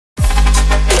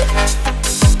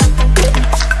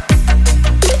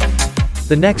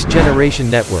The Next Generation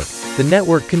Network. The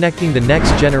network connecting the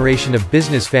next generation of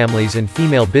business families and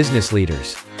female business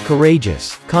leaders.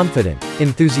 Courageous, confident,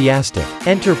 enthusiastic,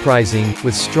 enterprising,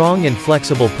 with strong and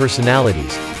flexible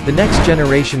personalities, the next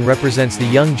generation represents the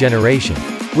young generation,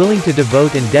 willing to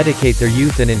devote and dedicate their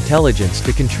youth and intelligence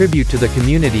to contribute to the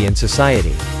community and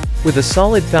society. With a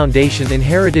solid foundation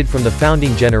inherited from the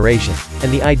founding generation,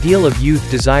 and the ideal of youth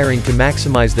desiring to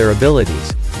maximize their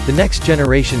abilities, the next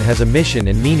generation has a mission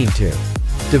and meaning to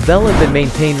develop and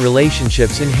maintain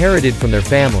relationships inherited from their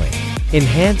family.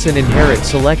 Enhance and inherit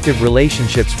selective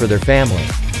relationships for their family.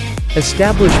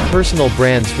 Establish personal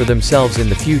brands for themselves in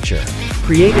the future.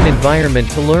 Create an environment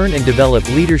to learn and develop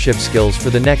leadership skills for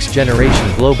the next generation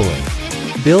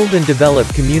globally. Build and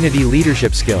develop community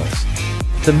leadership skills.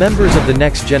 The members of the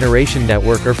Next Generation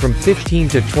Network are from 15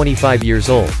 to 25 years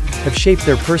old, have shaped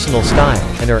their personal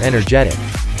style, and are energetic,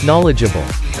 knowledgeable,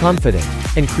 confident,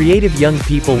 and creative young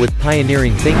people with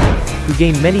pioneering thinking, who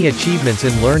gain many achievements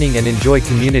in learning and enjoy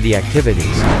community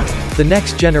activities. The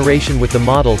next generation with the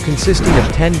model consisting of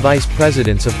 10 vice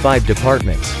presidents of 5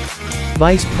 departments.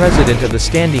 Vice President of the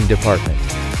Standing Department.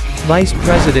 Vice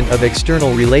President of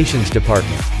External Relations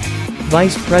Department.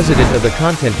 Vice President of the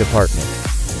Content Department.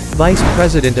 Vice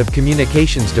President of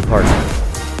Communications Department.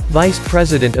 Vice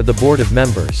President of the Board of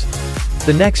Members.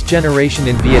 The next generation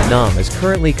in Vietnam is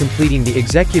currently completing the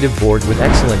executive board with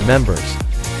excellent members.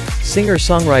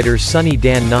 Singer-songwriter Sunny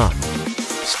Dan Ngoc.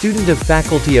 Student of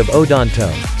Faculty of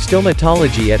Odonto,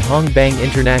 Stomatology at Hong Bang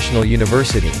International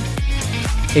University.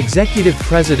 Executive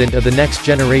President of the Next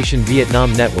Generation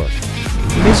Vietnam Network.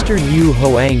 Mr. Nhu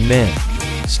Hoang Minh.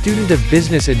 Student of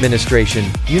Business Administration,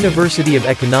 University of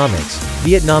Economics,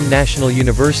 Vietnam National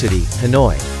University,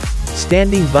 Hanoi.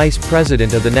 Standing Vice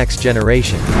President of the Next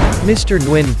Generation. Mr.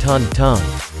 Nguyen Thanh Tung.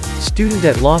 Student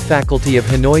at Law Faculty of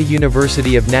Hanoi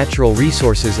University of Natural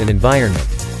Resources and Environment.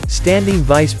 Standing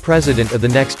Vice President of the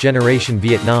Next Generation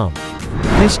Vietnam.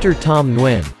 Mr. Tom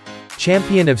Nguyen.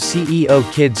 Champion of CEO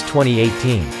Kids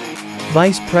 2018.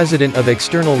 Vice President of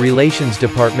External Relations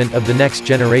Department of the Next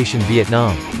Generation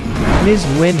Vietnam. Ms.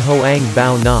 Nguyen Hoang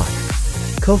Bao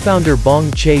Ngoc. Co-founder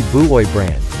Bong Che Buoi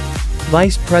Brand.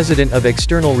 Vice President of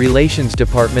External Relations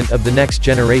Department of the Next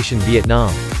Generation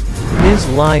Vietnam. Ms.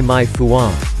 Lai Mai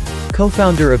Phuong.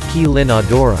 Co-founder of Ki Lin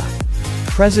Adora.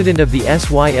 President of the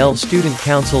SYL Student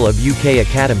Council of UK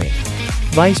Academy.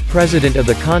 Vice President of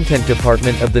the Content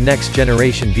Department of the Next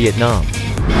Generation Vietnam.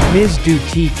 Ms. Du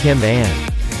Thi Kim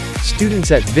An. Students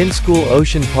at Vin School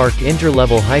Ocean Park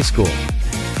Interlevel High School.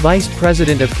 Vice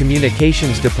President of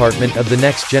Communications Department of the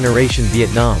Next Generation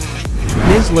Vietnam.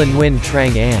 Ms. Le Nguyen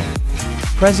Trang An.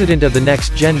 President of the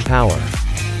Next Gen Power.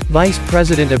 Vice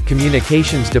President of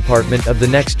Communications Department of the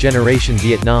Next Generation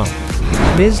Vietnam.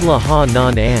 Ms. La Ha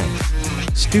Nan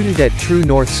An. Student at True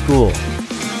North School.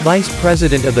 Vice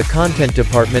President of the Content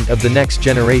Department of the Next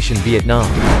Generation Vietnam.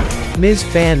 Ms.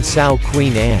 Phan Sao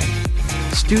Queen An.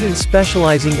 Student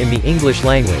specializing in the English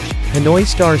language, Hanoi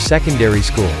Star Secondary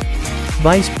School.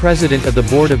 Vice President of the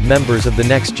Board of Members of the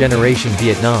Next Generation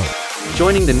Vietnam.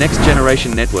 Joining the Next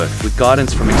Generation Network with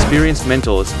guidance from experienced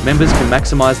mentors, members can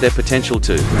maximize their potential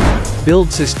to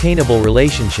build sustainable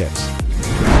relationships,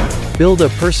 build a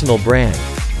personal brand,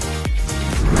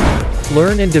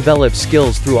 learn and develop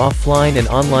skills through offline and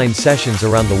online sessions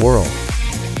around the world,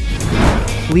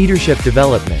 leadership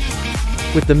development.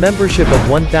 With the membership of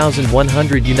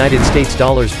 $1,100 United States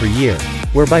per year,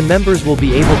 whereby members will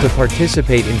be able to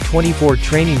participate in 24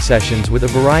 training sessions with a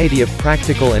variety of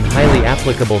practical and highly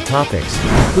applicable topics,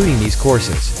 including these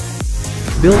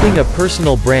courses. Building a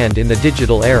personal brand in the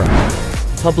digital era.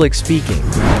 Public speaking.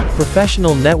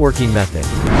 Professional networking method.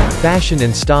 Fashion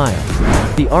and style.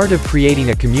 The art of creating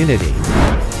a community.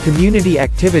 Community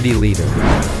activity leader.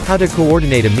 How to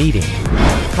coordinate a meeting.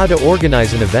 How to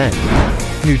organize an event.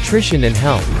 Nutrition and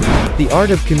health. The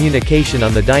art of communication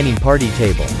on the dining party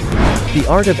table. The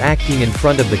art of acting in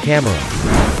front of the camera.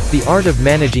 The art of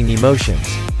managing emotions.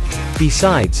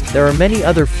 Besides, there are many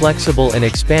other flexible and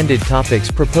expanded topics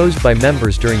proposed by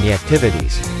members during the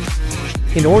activities.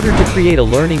 In order to create a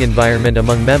learning environment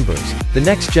among members, the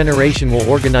Next Generation will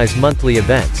organize monthly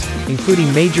events,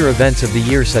 including major events of the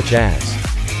year such as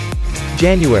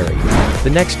January,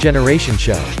 the Next Generation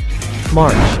Show.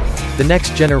 March, the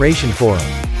Next Generation Forum.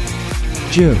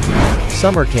 June,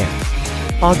 Summer Camp.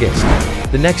 August,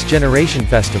 the Next Generation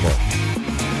Festival.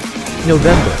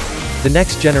 November, the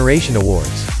Next Generation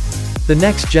Awards. The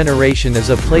Next Generation is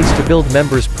a place to build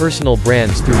members' personal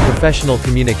brands through professional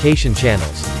communication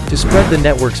channels, to spread the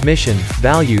network's mission,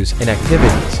 values, and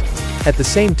activities. At the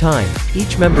same time,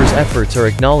 each member's efforts are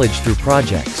acknowledged through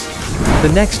projects.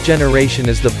 The next generation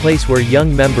is the place where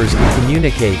young members can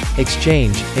communicate,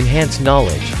 exchange, enhance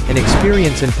knowledge, and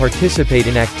experience and participate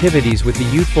in activities with the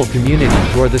youthful community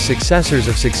who are the successors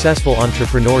of successful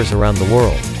entrepreneurs around the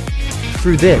world.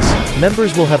 Through this,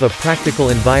 members will have a practical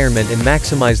environment and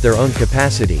maximize their own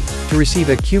capacity to receive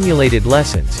accumulated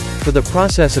lessons for the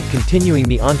process of continuing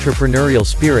the entrepreneurial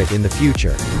spirit in the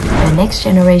future. The next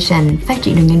generation phát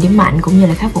triển được những điểm mạnh cũng như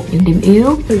là khắc phục những điểm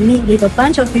yếu. We meet with a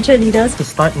bunch of future leaders to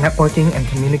start networking and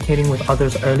communicating with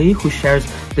others early who shares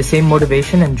the same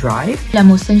motivation and drive. Là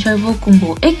một sân chơi vô cùng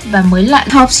bổ ích và mới lạ.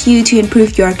 Helps you to improve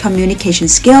your communication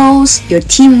skills, your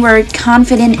teamwork,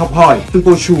 confidence. Học hỏi từ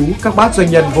cô chú, các bác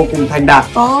doanh nhân vô cùng thành đạt.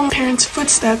 Follow parents'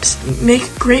 footsteps, make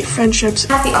great friendships.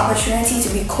 Have the opportunity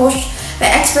to be coached by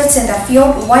experts in the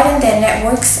field, widen their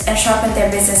networks, and sharpen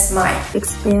their business mind.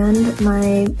 Expand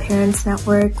my parents'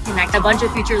 network. Connect a bunch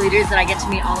of future leaders that I get to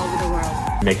meet all over the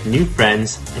world. Make new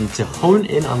friends and to hone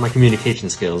in on my communication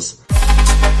skills.